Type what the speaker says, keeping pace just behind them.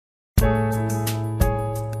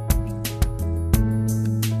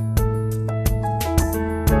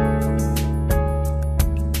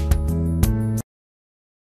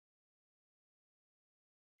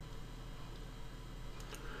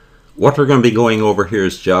What we're going to be going over here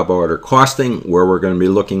is job order costing, where we're going to be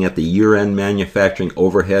looking at the year-end manufacturing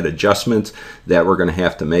overhead adjustments that we're going to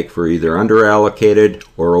have to make for either under-allocated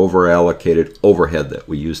or over-allocated overhead that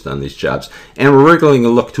we used on these jobs. And we're going to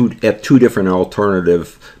look at two different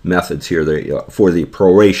alternative methods here for the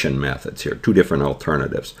proration methods here, two different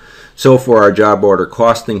alternatives. So for our job order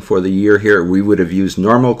costing for the year here, we would have used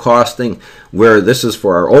normal costing, where this is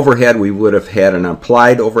for our overhead. We would have had an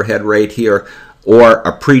applied overhead rate here, or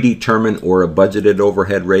a predetermined or a budgeted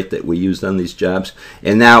overhead rate that we used on these jobs.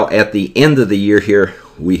 And now at the end of the year here,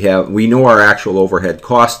 we know our actual overhead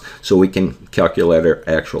cost, so we can calculate our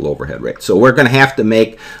actual overhead rate. So we're going to have to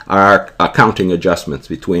make our accounting adjustments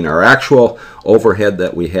between our actual overhead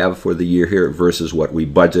that we have for the year here versus what we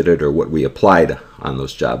budgeted or what we applied on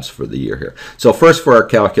those jobs for the year here. So first for our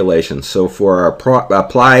calculations. So for our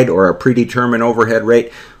applied or our predetermined overhead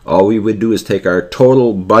rate, all we would do is take our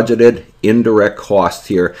total budgeted indirect costs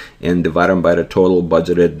here and divide them by the total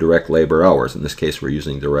budgeted direct labor hours. In this case, we're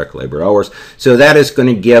using direct labor hours. So that is going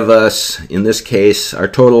to give us, in this case, our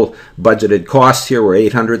total budgeted costs here were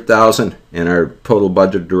 800,000 and our total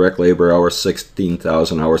budgeted direct labor hours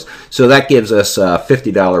 16,000 hours. So that gives us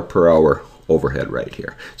 $50 per hour overhead rate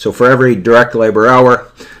here. So for every direct labor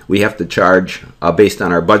hour, we have to charge, based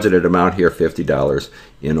on our budgeted amount here, $50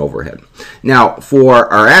 in overhead. Now,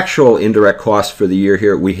 for our actual indirect costs for the year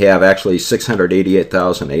here, we have actually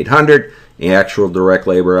 688,800, actual direct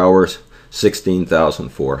labor hours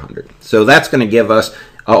 16,400. So that's going to give us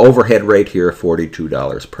an overhead rate here of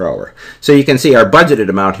 $42 per hour. So you can see our budgeted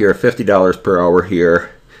amount here, $50 per hour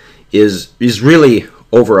here, is really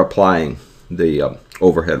over applying the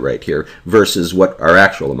overhead rate here versus what our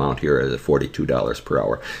actual amount here is at $42 per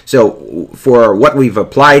hour. So for what we've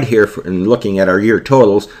applied here in looking at our year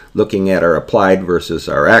totals, looking at our applied versus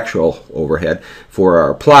our actual overhead, for our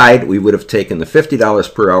applied, we would have taken the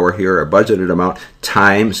 $50 per hour here, our budgeted amount,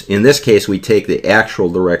 times, in this case, we take the actual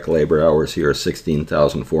direct labor hours here,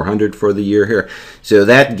 16,400 for the year here. So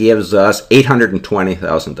that gives us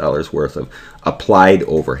 $820,000 worth of applied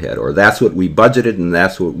overhead, or that's what we budgeted and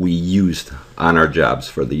that's what we used on our jobs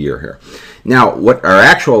for the year here. Now, what our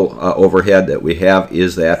actual overhead that we have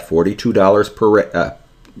is that $42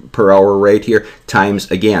 per hour rate here,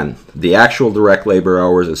 times, again, the actual direct labor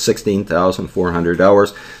hours is 16,400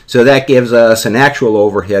 hours. So that gives us an actual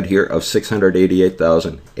overhead here of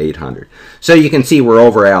 688,800. So you can see we're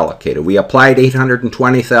over allocated. We applied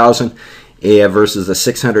 820,000 versus the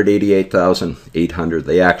 688,800,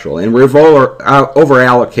 the actual. And we've over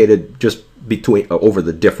allocated just over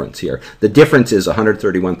the difference here. The difference is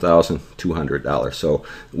 $131,200. So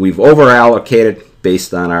we've over allocated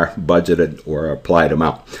based on our budgeted or applied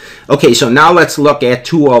amount. Okay, so now let's look at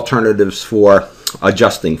two alternatives for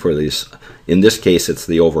adjusting for these. In this case, it's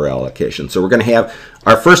the over allocation. So we're going to have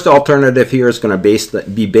our first alternative here is going to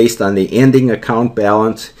be based on the ending account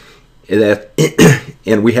balance.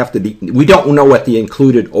 And we don't know what the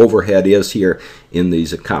included overhead is here in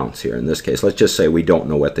these accounts here. In this case, let's just say we don't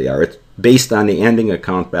know what they are. It's based on the ending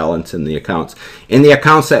account balance in the accounts. And the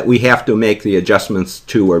accounts that we have to make the adjustments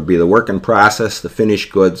to would be the work in process, the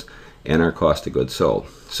finished goods, and our cost of goods sold.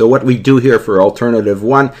 So what we do here for alternative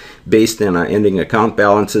one, based on our ending account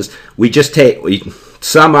balances, we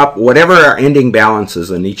sum up whatever our ending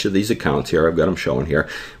balances in each of these accounts here. I've got them shown here.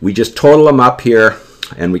 We just total them up here,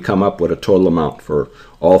 and we come up with a total amount for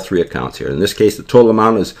all three accounts here. In this case, the total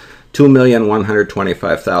amount is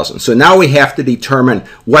 $2,125,000. So now we have to determine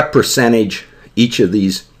what percentage each of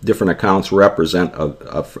these different accounts represent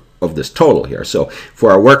of this total here. So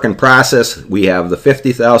for our work in process, we have the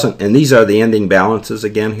 50,000, and these are the ending balances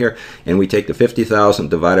again here, and we take the 50,000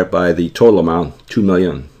 divided by the total amount,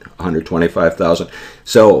 2,125,000.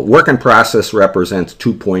 So work in process represents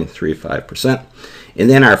 2.35%. And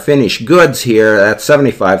then our finished goods here, that's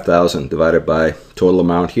 75,000 divided by total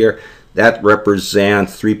amount here. That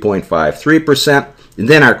represents 3.53%. And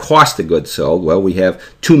then our cost of goods sold, well, we have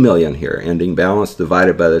 2 million here, ending balance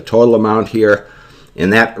divided by the total amount here,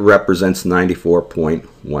 and that represents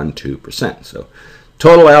 94.12%. So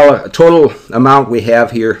total amount we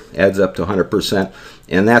have here adds up to 100%,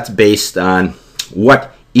 and that's based on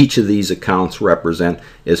what each of these accounts represent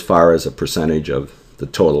as far as a percentage of the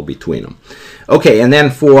total between them. Okay, and then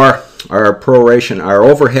for our proration, our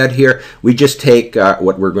overhead here, we just take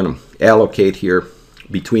what we're going to allocate here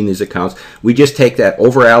between these accounts. We just take that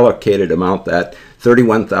over allocated amount, that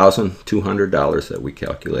 $31,200 that we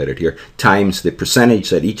calculated here, times the percentage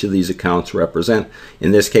that each of these accounts represent. In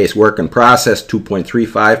this case, work in process,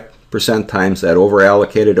 2.35% times that over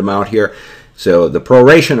allocated amount here. So the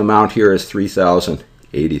proration amount here is $3,000.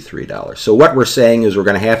 $3,083. So what we're saying is we're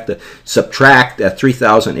going to have to subtract that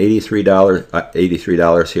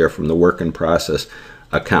 $3,083 here from the work in process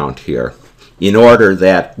account here, in order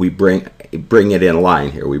that we bring it in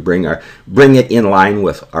line here. We bring it in line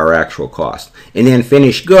with our actual cost. And then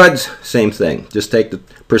finished goods, same thing. Just take the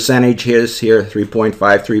percentage here,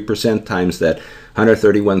 3.53% times that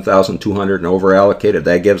 131,200 and over allocated.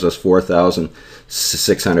 That gives us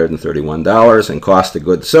 $4,631. And cost of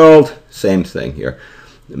goods sold, same thing here.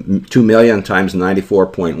 2 million times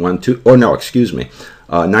 94.12, or no, excuse me,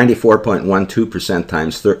 94.12%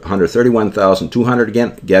 times 131,200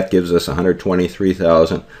 again. That gives us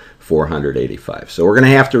 123,485. So we're going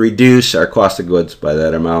to have to reduce our cost of goods by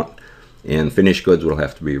that amount, and finished goods will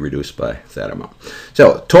have to be reduced by that amount.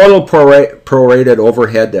 So total prorated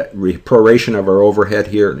overhead, that proration of our overhead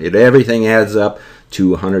here, everything adds up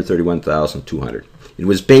to 131,200. It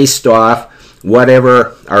was based off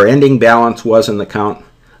whatever our ending balance was in the account,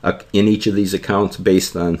 in each of these accounts,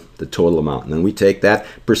 based on the total amount. And then we take that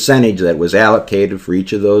percentage that was allocated for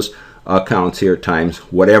each of those accounts here times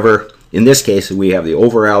whatever. In this case, we have the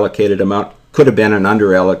over-allocated amount. Could have been an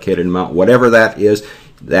under-allocated amount. Whatever that is,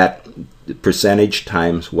 that percentage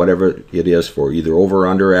times whatever it is for either over or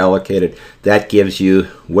under-allocated, that gives you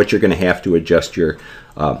what you're going to have to adjust your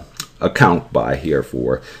account by here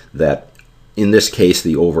for that, in this case,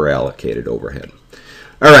 the over-allocated overhead.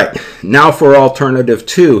 All right, now for alternative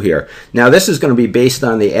 2 here. Now this is going to be based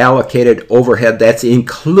on the allocated overhead that's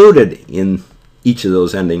included in each of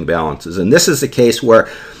those ending balances. And this is the case where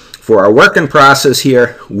for our work in process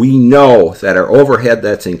here, we know that our overhead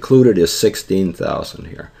that's included is 16,000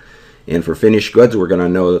 here. And for finished goods, we're going to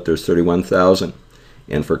know that there's 31,000.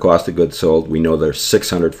 And for cost of goods sold, we know there's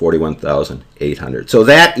 641,800. So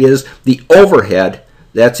that is the overhead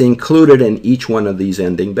that's included in each one of these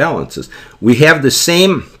ending balances. We have the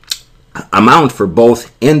same amount for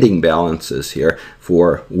both ending balances here.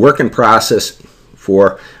 For work in process,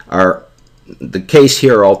 for the case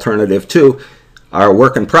here, alternative 2, our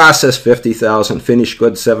work in process, 50,000, finished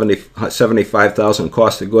goods, 75,000,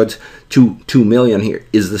 cost of goods, 2 million here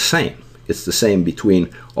is the same. It's the same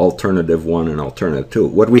between alternative 1 and alternative 2.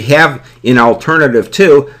 What we have in alternative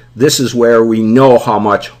 2, this is where we know how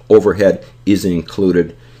much overhead is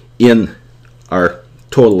included in our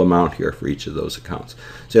total amount here for each of those accounts.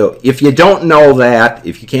 So if you don't know that,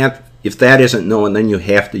 if that isn't known, then you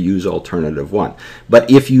have to use alternative 1.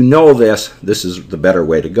 But if you know this, this is the better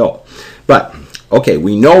way to go. But okay,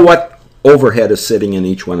 we know what overhead is sitting in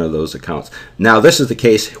each one of those accounts. Now this is the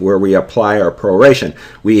case where we apply our proration.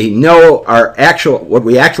 We know our what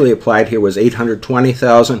we actually applied here was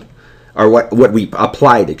 820,000, or what we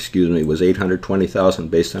applied, excuse me, was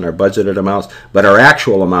 820,000 based on our budgeted amounts, but our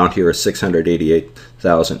actual amount here is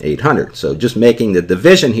 688,800. So just making the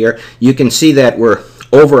division here, you can see that we're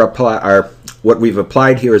what we've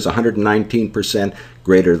applied here is 119%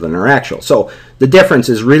 greater than our actual. So the difference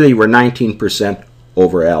is really we're 19%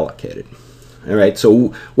 over allocated. All right,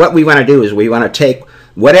 so what we want to do is we want to take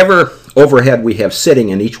whatever overhead we have sitting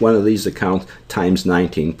in each one of these accounts times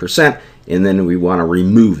 19%, and then we want to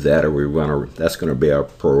remove that, or that's going to be our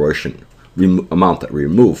proration amount that we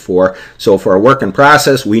remove for. So for our work in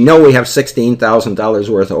process, we know we have $16,000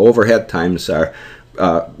 worth of overhead times our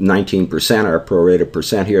 19%, our prorated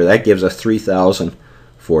percent here. That gives us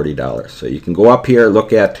 $3,040. So you can go up here,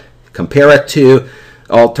 compare it to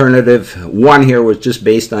alternative 1 here, was just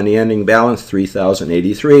based on the ending balance,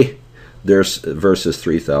 3,083 versus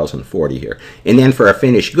 3,040 here. And then for our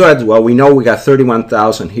finished goods, well, we know we got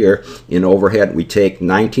 31,000 here in overhead. We take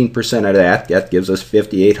 19% of that. That gives us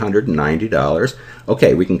 $5,890.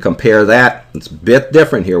 Okay, we can compare that. It's a bit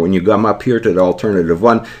different here. When you come up here to the alternative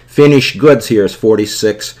 1, finished goods here is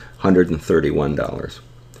 $4,631.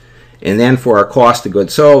 And then for our cost of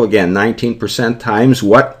goods sold, again, 19% times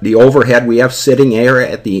what the overhead we have sitting here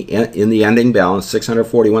in the ending balance,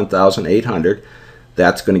 641,800.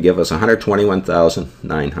 That's going to give us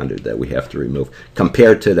 121,900 that we have to remove,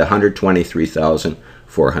 compared to the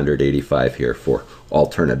 123,485 here for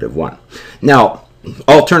alternative 1. Now,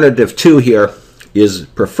 alternative 2 here is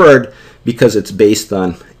preferred because it's based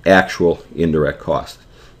on actual indirect cost.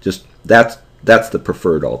 Just that's the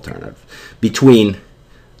preferred alternative between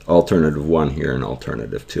alternative 1 here and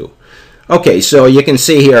alternative 2. Okay, so you can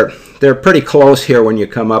see here they're pretty close here when you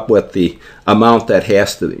come up with the amount that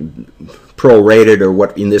has to be prorated, or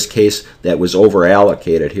what in this case that was over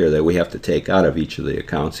allocated here that we have to take out of each of the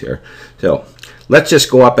accounts here. So let's just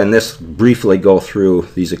go up and briefly go through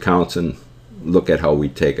these accounts and look at how we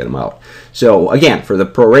take them out. So again, for the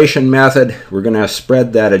proration method, we're going to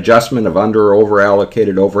spread that adjustment of under or over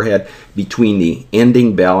allocated overhead between the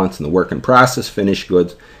ending balance and the work in process, finished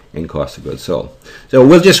goods, and cost of goods sold. So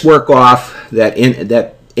we'll just work off that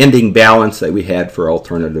ending balance that we had for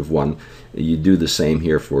alternative 1. You do the same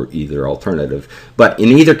here for either alternative. But in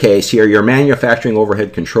either case here, your manufacturing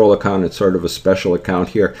overhead control account, it's sort of a special account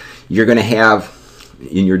here. You're going to have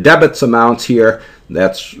in your debits amounts here,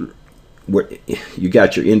 that's where you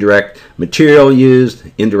got your indirect material used,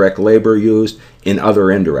 indirect labor used, and other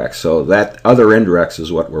indirects. So that other indirects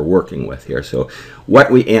is what we're working with here. So what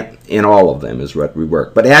we, in all of them is what we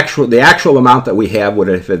work. But the actual amount that we have would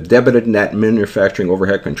have debited net manufacturing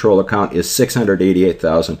overhead control account is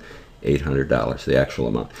 $688,800, the actual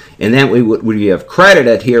amount. And then we have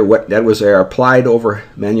credited here, that was our applied over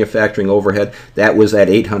manufacturing overhead, that was at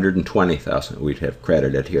 $820,000 we'd have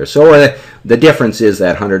credited here. So the difference is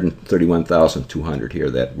that $131,200 here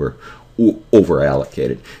that we're over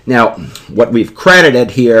allocated. Now what we've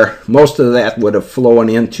credited here, most of that would have flown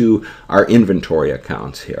into our inventory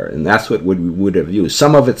accounts here, and that's what we would have used.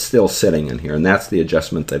 Some of it's still sitting in here, and that's the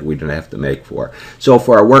adjustment that we'd have to make for. So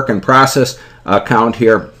for our work in process account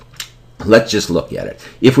here, let's just look at it.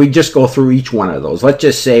 If we just go through each one of those, let's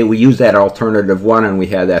just say we use that alternative 1 and we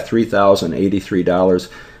had that $3,083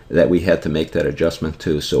 that we had to make that adjustment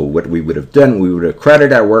to. So what we would have done, we would have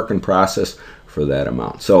credited our work in process for that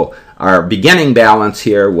amount. So our beginning balance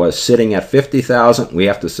here was sitting at $50,000. We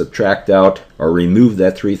have to subtract out or remove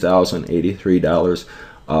that $3,083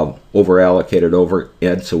 of over-allocated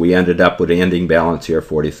overhead. So we ended up with an ending balance here,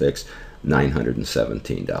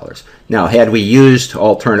 $46,917. Now, had we used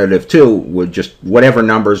alternative 2 with just whatever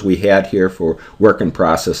numbers we had here for work in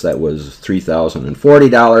process, that was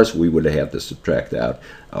 $3,040, we would have had to subtract that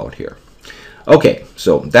out here. Okay,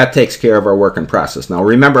 so that takes care of our work in process. Now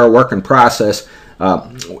remember, our work in process,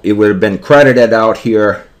 it would have been credited out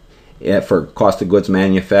here for cost of goods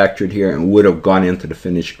manufactured here and would have gone into the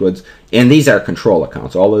finished goods. And these are control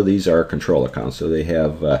accounts. All of these are control accounts, so they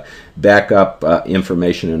have backup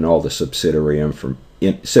information in all the subsidiary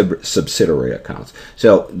accounts.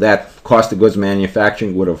 So that cost of goods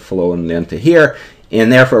manufacturing would have flown into here,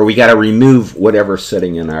 and therefore we got to remove whatever's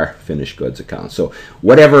sitting in our finished goods account. So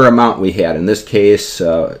whatever amount we had, in this case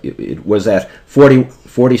it was at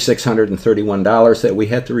 $4,631 that we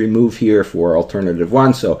had to remove here for alternative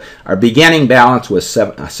 1. So our beginning balance was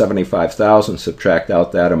 $75,000. Subtract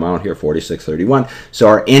out that amount here, $4,631. So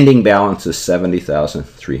our ending balance is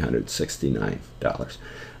 $70,369.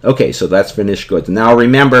 Okay, so that's finished goods. Now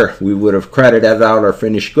remember, we would have credited out our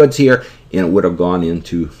finished goods here, and it would have gone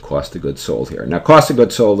into cost of goods sold here. Now cost of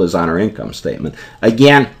goods sold is on our income statement.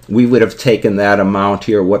 Again, we would have taken that amount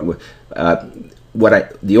here, the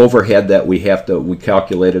overhead that we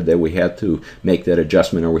calculated that we had to make that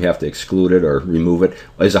adjustment, or we have to exclude it or remove it,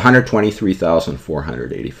 is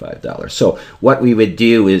 $123,485. So what we would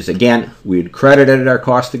do is, again, we'd credited our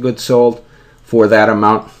cost of goods sold for that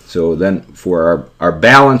amount. So then for our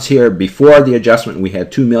balance here, before the adjustment, we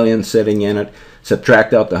had $2 million sitting in it.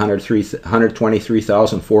 Subtract out the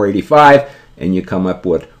 $123,485, and you come up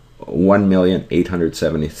with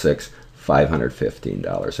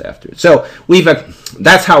 $1,876,515 after it. So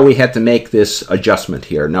that's how we had to make this adjustment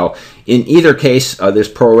here. Now, in either case, this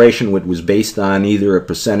proration was based on either a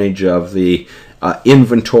percentage of the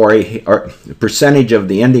inventory or percentage of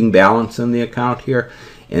the ending balance in the account here,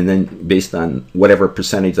 and then based on whatever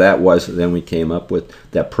percentage that was, then we came up with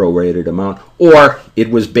that prorated amount. Or it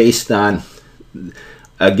was based on,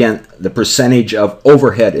 again, the percentage of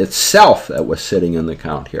overhead itself that was sitting in the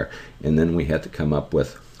account here, and then we had to come up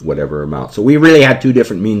with whatever amount. So we really had two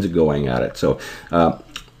different means of going at it. So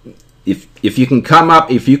if you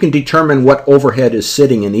can determine what overhead is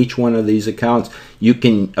sitting in each one of these accounts, you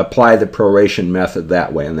can apply the proration method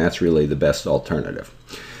that way, and that's really the best alternative.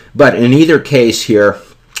 But in either case here,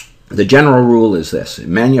 the general rule is this: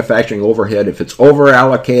 manufacturing overhead, if it's over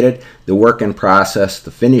allocated, the work in process,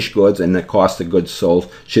 the finished goods, and the cost of goods sold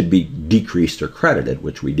should be decreased or credited,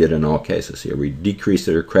 which we did in all cases here. We decreased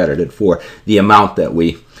it or credited for the amount that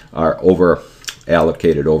we are over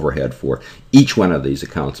allocated overhead for each one of these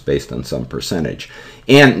accounts based on some percentage.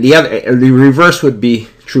 And the reverse would be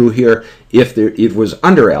true here. If it was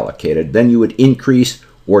under allocated, then you would increase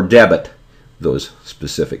or debit those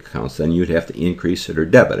specific accounts. Then you'd have to increase it or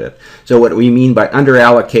debit it. So what we mean by under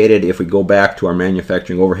allocated, if we go back to our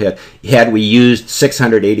manufacturing overhead, had we used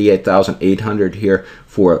 $688,800 here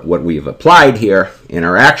for what we've applied here, and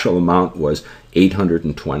our actual amount was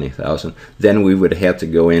 $820,000, then we would have to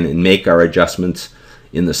go in and make our adjustments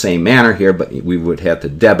in the same manner here, but we would have to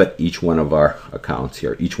debit each one of our accounts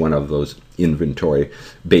here, each one of those inventory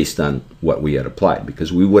based on what we had applied,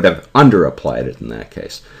 because we would have under-applied it in that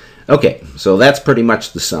case. Okay, so that's pretty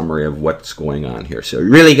much the summary of what's going on here. So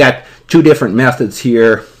you really got two different methods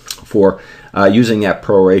here for using that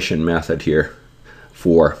proration method here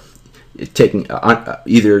for taking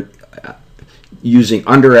either using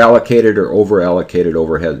under-allocated or over-allocated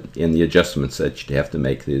overhead in the adjustments that you have to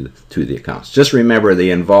make to the accounts. Just remember, they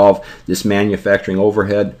involve this manufacturing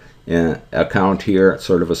overhead account here,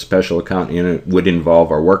 sort of a special account, and it would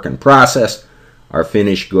involve our work in process, our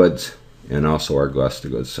finished goods, and also our cost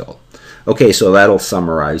of goods sold. Okay, so that'll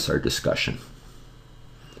summarize our discussion.